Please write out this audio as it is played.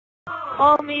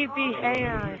Call me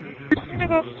behave.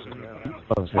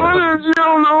 What does you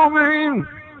know mean?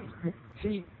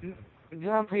 See,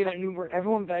 John played that new word.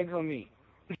 Everyone bags on me.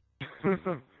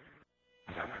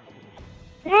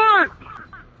 What?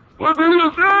 What did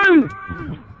you say?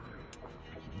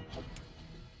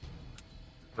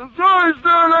 I'm sorry,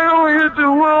 son, I only hit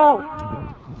you well.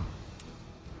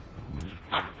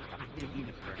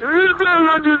 You said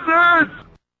what you said.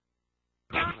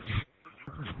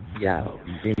 Yo,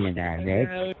 give me that,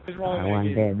 bitch. I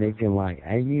want that bitch in like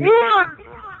 8 years. What?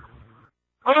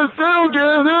 I still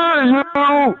can't hear you.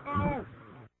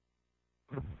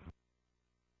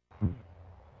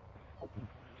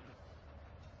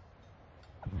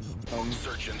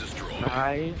 Search and destroy.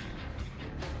 Nice.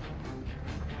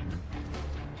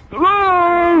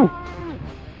 Hello?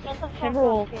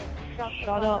 Timberwolf,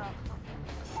 shut up.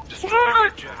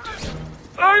 What?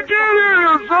 I can't hear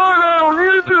you, son. I don't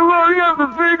need to. Well, you have to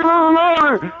speak a little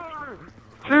louder.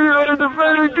 See, I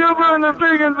defended Cuba in the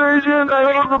big invasion. I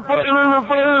was the pilot in the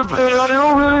fire pit. I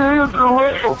don't really hear too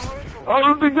well. I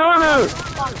was the gunner.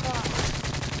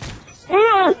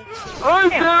 What? I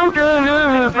still can't hear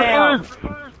you, son.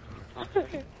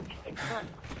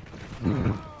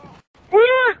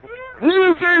 What?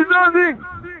 You say something.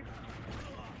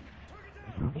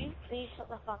 Please shut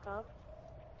the fuck up.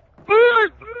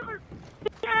 What?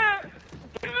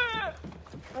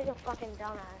 Like a fucking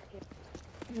dumbass, dude.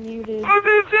 Muted. What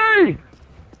did he say?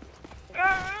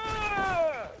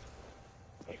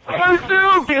 I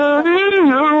still can't hear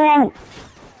you.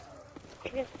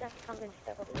 That's something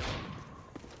stupid.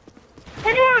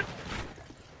 What?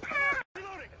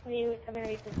 I'm gonna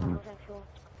read this homosexual.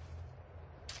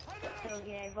 So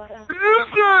gay, but You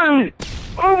say?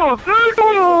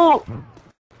 Homosexual.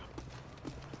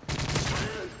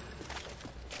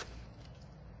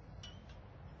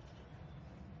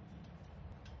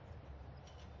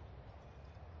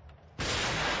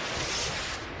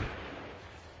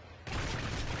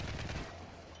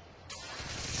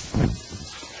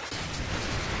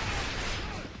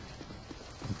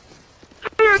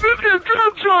 This is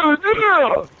gunshot,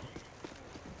 yeah!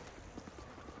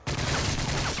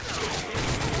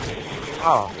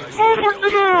 Oh. Oh,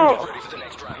 yeah!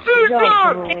 Take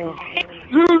that!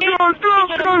 You got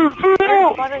gunshot, fool!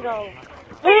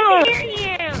 What?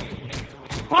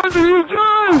 What did you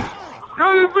say? How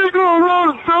do you think I'm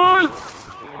wrong, son?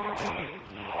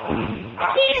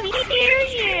 can't hear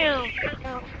you!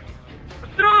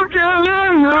 Still can't hear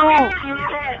you!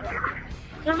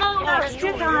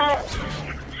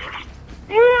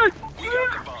 What?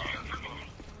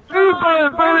 You better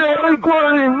be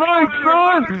equally right,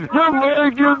 son! Your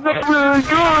leg is not really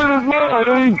good as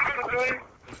mine!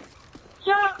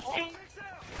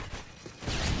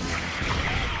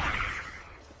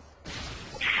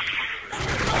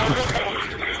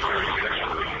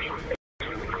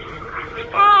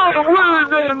 Oh, what is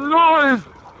that noise?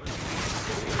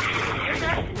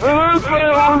 Let's play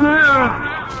on here!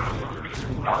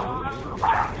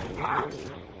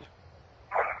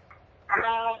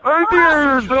 I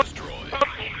can't hear you!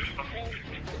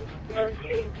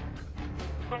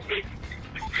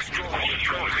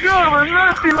 You're a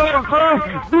nasty little son!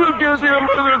 You can't see a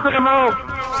mother come out!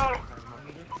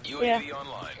 UAV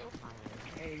online.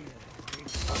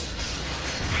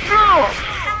 No!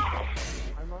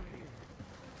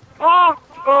 Oh!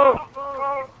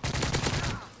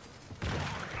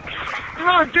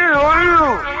 God damn, are you?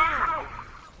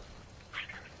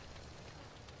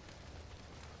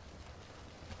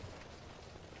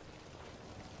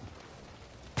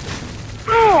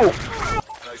 No!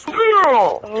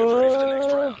 No!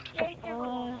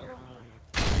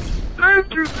 Thank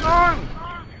you, son!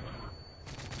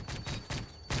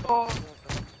 Oh.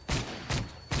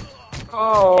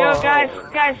 Yo,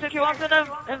 guys, if you want to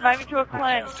invite me to a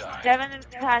clan, Devin and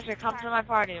Patrick, come to my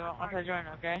party once I join,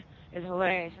 okay? It's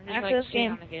hilarious. I'm just After like this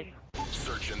game. on the kid.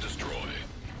 Search and destroy.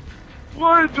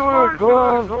 Why do it,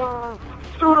 God?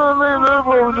 Sooner or later,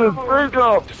 everyone will just break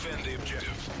up. Defend the objective.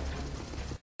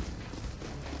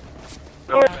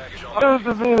 I used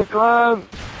to be a clan,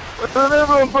 but then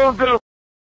everyone broke up.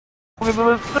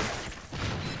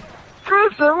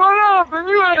 Christian, what happened?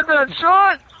 You had that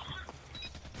shot?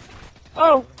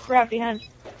 Oh, crap, behind.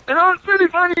 And I was pretty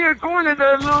funny at going at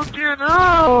that little kid.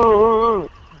 Oh,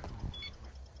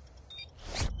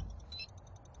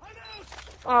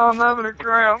 I'm having a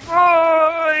cramp. Oh,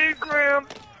 I hate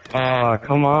cramp. Oh,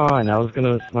 come on. I was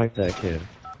gonna snipe that kid.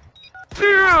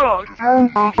 Yeah.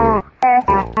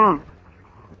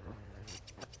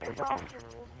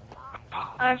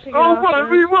 Oh,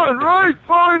 1v1, right?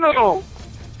 Final.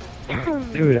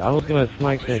 Dude, I was gonna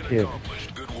snipe that kid.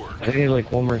 Good work. I need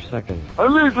like one more second.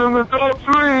 At least I'm the top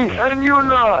 3, and you're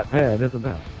not. Yeah, it is the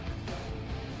best.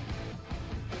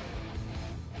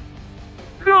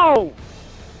 No!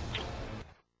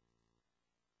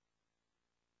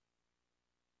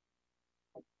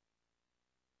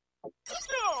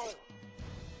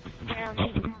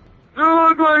 You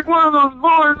look like one of those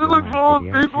boys that look for old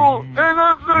people, and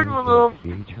I'm sick with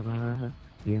them. Each other,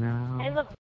 you know. Hey, look.